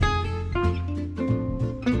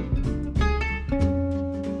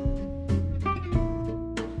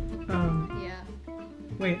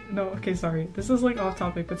no, okay, sorry. This is like off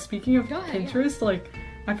topic, but speaking of Pinterest, like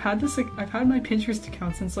I've had my Pinterest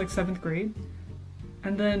account since like 7th grade.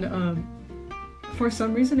 And then for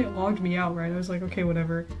some reason it logged me out, right? I was like, okay,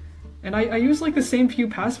 whatever. And I used like the same few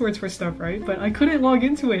passwords for stuff, right? But I couldn't log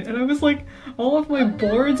into it. And I was like, all of my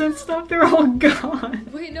boards and stuff, they're all gone.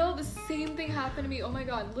 Wait, no, the same thing happened to me. Oh my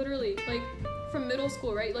god, literally. Like, from middle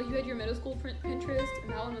school, right? Like, you had your middle school Pinterest,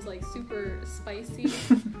 and that one was like super spicy.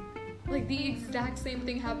 Like, the exact same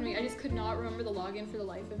thing happened to me. I just could not remember the login for the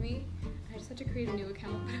life of me. I just had to create a new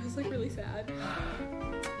account, but it was like really sad.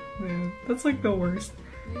 Man, that's like the worst.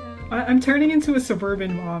 Yeah. I'm turning into a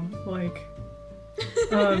suburban mom, like...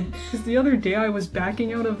 because the other day I was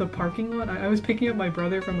backing out of the parking lot. I was picking up my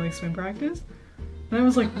brother from like swim practice, and I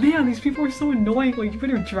was like, man, these people are so annoying, like you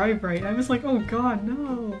better drive right. I was like, oh god,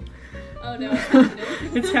 no. Oh no, it's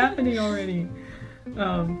happening. It's happening already.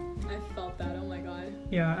 I felt that, oh my god.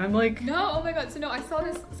 Yeah, I'm like... No, oh my god, so no, I saw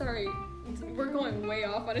this, sorry, we're going way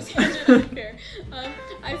off on a tangent, I don't care.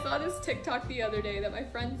 I saw this TikTok the other day that my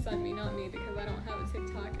friend sent me, not me, because I don't have a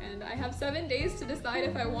TikTok, and I have 7 days to decide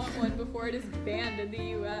if I want one before it is banned in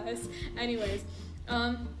the US. Anyways,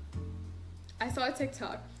 I saw a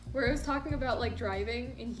TikTok where it was talking about like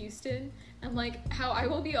driving in Houston and like how I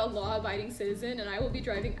will be a law-abiding citizen and I will be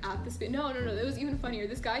driving at the speed. No, it was even funnier.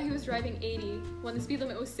 This guy, he was driving 80 when the speed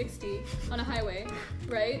limit was 60 on a highway,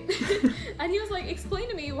 right? And he was like, explain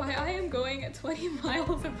to me why I am going at 20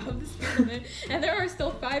 miles above the speed limit and there are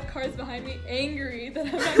still 5 cars behind me angry that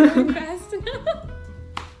I'm not going fast enough.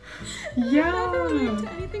 Yeah. I'm never related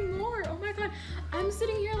to anything more. Oh my god. I'm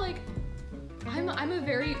sitting here like, I'm a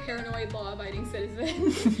very paranoid law-abiding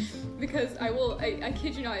citizen because I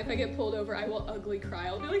kid you not, if I get pulled over, I will ugly cry.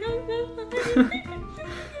 I'll be like, oh no.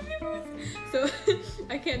 So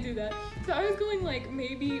I can't do that. So I was going like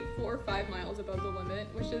maybe 4 or 5 miles above the limit,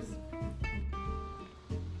 which is...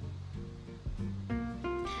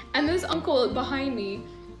 And this uncle behind me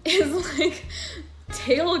is like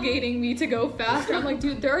tailgating me to go faster. I'm like,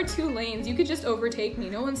 dude, there are 2 lanes. You could just overtake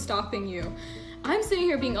me. No one's stopping you. I'm sitting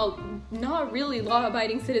here being a not really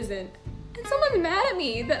law-abiding citizen, and someone's mad at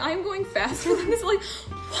me that I'm going faster than this. Like,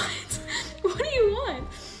 what? What do you want?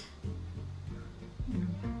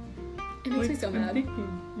 It makes me so mad. I'm thinking,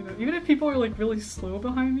 you know, even if people are like really slow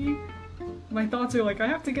behind me, my thoughts are like, I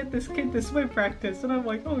have to get this kid to swim practice, and I'm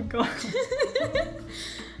like, oh god.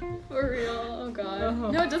 For real, oh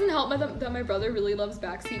god. No, it doesn't help that my brother really loves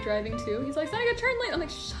backseat driving too. He's like, Sanika, turn late. I'm like,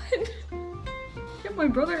 shut. Yeah, my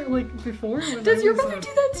brother, like, before... Does your brother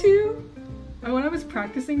do that too? When I was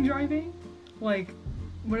practicing driving, like,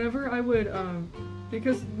 whenever I would,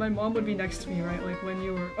 because my mom would be next to me, right? Like, when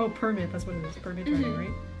you were... Oh, permit, that's what it is. Permit driving,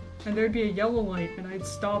 right? And there'd be a yellow light, and I'd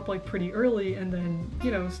stop, like, pretty early, and then,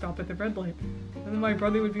 you know, stop at the red light. And then my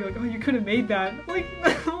brother would be like, oh, you could have made that. Like...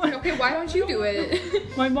 Okay, why don't you do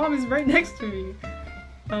it? My mom is right next to me.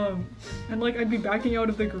 And like I'd be backing out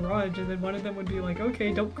of the garage and then one of them would be like,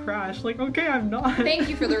 okay, don't crash. Like, okay, I'm not. Thank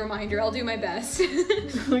you for the reminder. I'll do my best.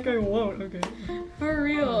 Like, I won't, okay. For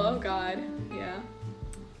real, oh god. Yeah.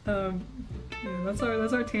 Yeah,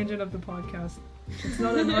 that's our tangent of the podcast. It's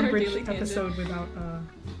not an unbridged episode without a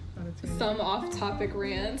tangent. Some off-topic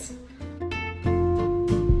rant.